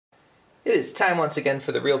It is time once again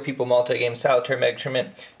for the Real People Multi-Game Solitaire Mega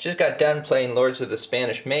Tournament. Just got done playing Lords of the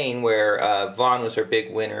Spanish Main, where Vaughn was our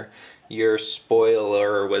big winner. Your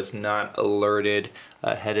spoiler was not alerted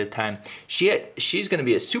ahead of time. She's going to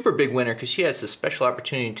be a super big winner because she has a special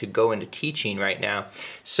opportunity to go into teaching right now.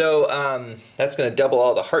 So that's going to double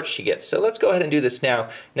all the hearts she gets. So let's go ahead and do this now.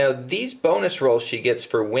 Now these bonus rolls she gets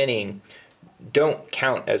for winning don't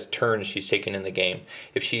count as turns she's taken in the game.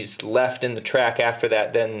 If she's left in the track after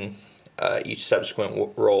that, then each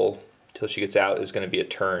subsequent roll till she gets out is going to be a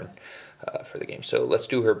turn for the game. So let's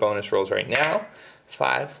do her bonus rolls right now.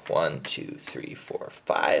 5, 1, 2, 3, 4,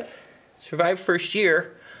 5. Survive first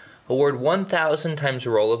year. Award 1,000 times a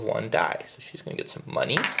roll of 1 die. So she's going to get some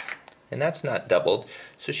money. And that's not doubled.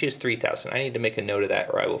 So she has 3,000. I need to make a note of that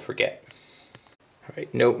or I will forget. All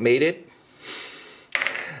right, note made it.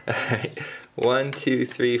 All right, 1, 2,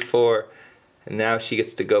 3, 4. And now she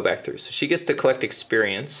gets to go back through. So she gets to collect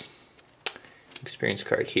experience. Experience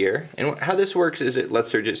card here. And how this works is it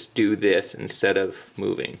lets her just do this instead of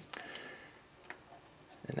moving.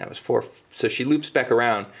 And that was 4. So she loops back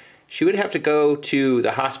around. She would have to go to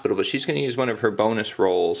the hospital, but she's going to use one of her bonus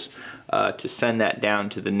rolls to send that down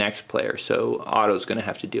to the next player. So Otto's going to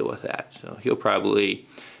have to deal with that. So he'll probably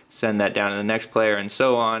send that down to the next player and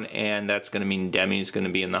so on, and that's going to mean Demi's going to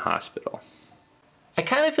be in the hospital. I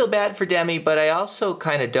kind of feel bad for Demi, but I also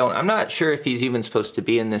kind of don't. I'm not sure if he's even supposed to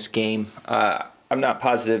be in this game. I'm not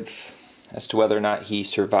positive as to whether or not he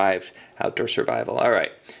survived outdoor survival. All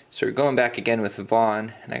right, so we're going back again with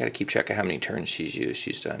Vaughn, and I got to keep track of how many turns she's used.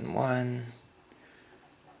 She's done 1,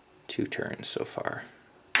 2 turns so far.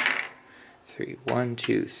 3, 1,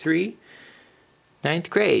 2, 3. 9th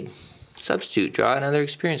grade. Substitute. Draw another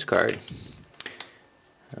experience card.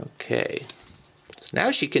 Okay. So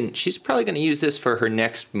now she's probably going to use this for her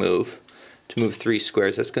next move, to move 3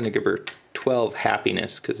 squares. That's going to give her 12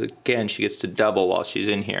 happiness, because again, she gets to double while she's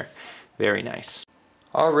in here. Very nice.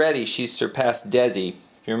 Already she's surpassed Desi.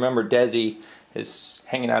 If you remember, Desi is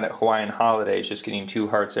hanging out at Hawaiian Holidays, just getting 2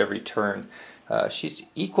 hearts every turn. She's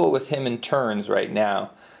equal with him in turns right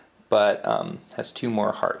now, but has 2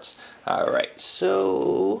 more hearts. Alright,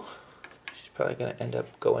 so she's probably going to end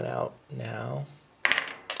up going out now.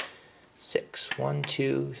 6. 1,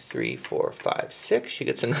 2, 3, 4, 5, 6. She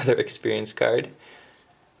gets another experience card.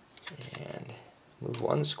 And move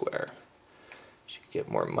 1 square. She could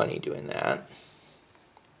get more money doing that.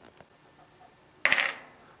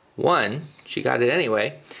 1. She got it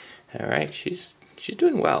anyway. Alright, she's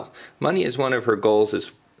doing well. Money is one of her goals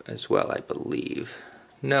as well, I believe.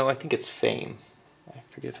 No, I think it's fame. I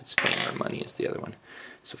forget if it's fame or money is the other one.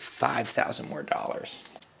 So 5,000 more dollars.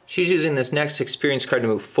 She's using this next experience card to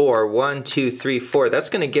move 4. 1, 2, 3, 4. That's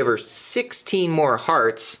going to give her 16 more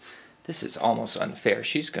hearts. This is almost unfair.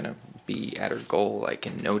 She's going to be at her goal like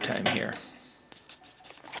in no time here.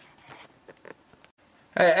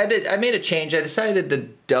 I made a change. I decided the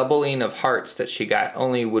doubling of hearts that she got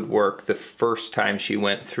only would work the first time she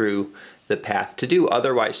went through the path to do.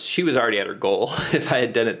 Otherwise, she was already at her goal if I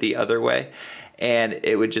had done it the other way. And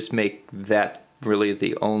it would just make that really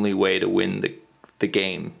the only way to win the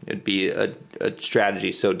game. It'd be a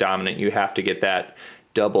strategy so dominant you have to get that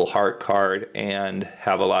double heart card and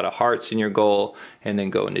have a lot of hearts in your goal and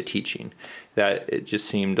then go into teaching. That it just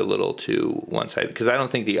seemed a little too one-sided, because I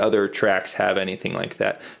don't think the other tracks have anything like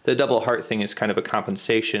that. The double heart thing is kind of a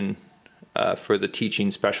compensation for the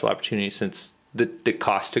teaching special opportunity, since the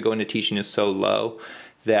cost to go into teaching is so low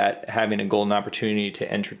that having a golden opportunity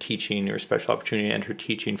to enter teaching or a special opportunity to enter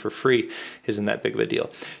teaching for free isn't that big of a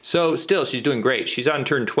deal. So still, she's doing great. She's on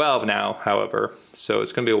turn 12 now, however, so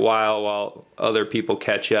it's going to be a while other people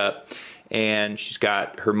catch up. And she's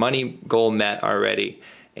got her money goal met already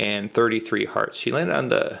and 33 hearts. She landed on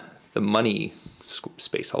the money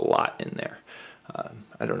space a lot in there.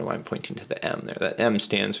 I don't know why I'm pointing to the M there. That M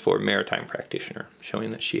stands for Maritime Practitioner,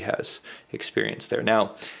 showing that she has experience there.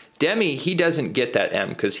 Now, Demi, he doesn't get that M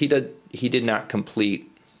because he did not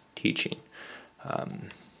complete teaching.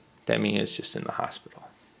 Demi is just in the hospital.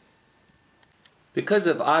 Because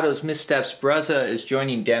of Otto's missteps, Bruzza is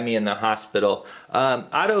joining Demi in the hospital.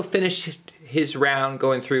 Otto finished his round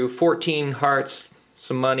going through 14 hearts,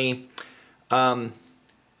 some money.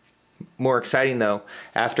 More exciting though,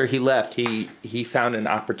 after he left, he found an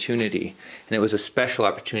opportunity, and it was a special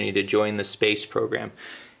opportunity to join the space program.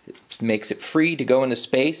 It makes it free to go into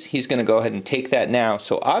space. He's going to go ahead and take that now.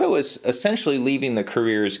 So Otto is essentially leaving the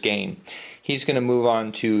careers game. He's going to move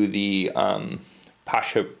on to the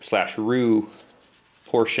Pasha/Ru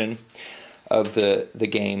portion of the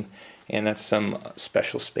game, and that's some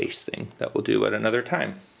special space thing that we'll do at another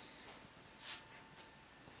time.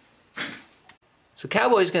 So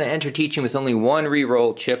Cowboy's going to enter teaching with only one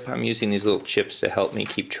re-roll chip. I'm using these little chips to help me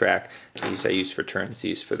keep track. These I use for turns,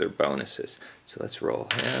 these for their bonuses. So let's roll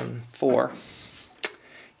him 4.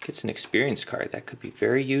 Gets an experience card. That could be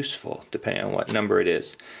very useful depending on what number it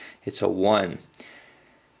is. It's a 1.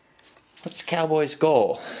 What's Cowboy's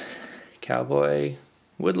goal? Cowboy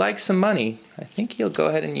would like some money. I think he'll go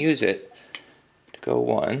ahead and use it to go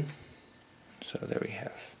 1. So there we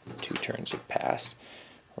have 2 turns have passed.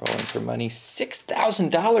 Rolling for money,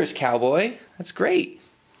 $6,000, Cowboy. That's great.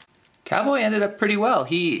 Cowboy ended up pretty well.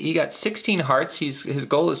 He got 16 hearts. His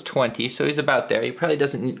goal is 20, so he's about there. He probably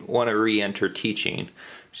doesn't want to re-enter teaching,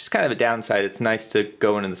 which is kind of a downside. It's nice to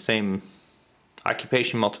go into the same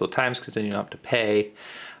occupation multiple times because then you don't have to pay.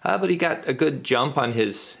 But he got a good jump on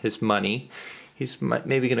his money. He's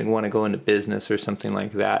maybe going to want to go into business or something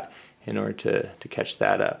like that in order to catch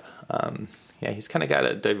that up. Yeah, he's kind of got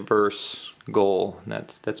a diverse goal,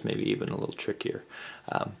 and that's maybe even a little trickier.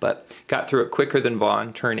 But got through it quicker than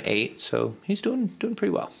Vaughn, turned 8, so he's doing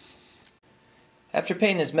pretty well. After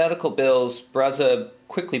paying his medical bills, Braza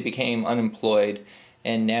quickly became unemployed,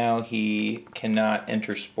 and now he cannot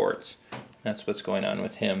enter sports. That's what's going on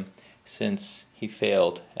with him since he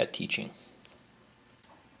failed at teaching.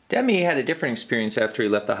 Demi had a different experience after he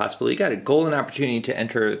left the hospital. He got a golden opportunity to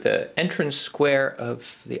enter the entrance square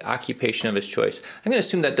of the occupation of his choice. I'm going to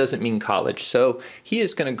assume that doesn't mean college, so he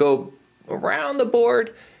is going to go around the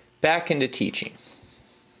board back into teaching.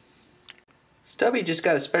 Stubby just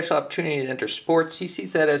got a special opportunity to enter sports. He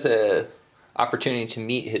sees that as an opportunity to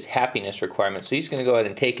meet his happiness requirement, so he's going to go ahead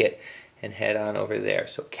and take it and head on over there.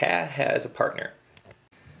 So Kat has a partner.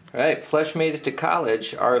 All right, Flesh made it to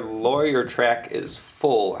college. Our lawyer track is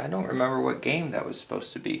full. I don't remember what game that was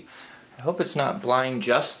supposed to be. I hope it's not Blind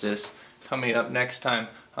Justice coming up next time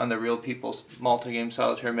on the Real People's Multi-Game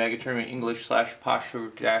Solitaire Mega Tournament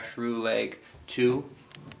English/Pasha-Roulette 2.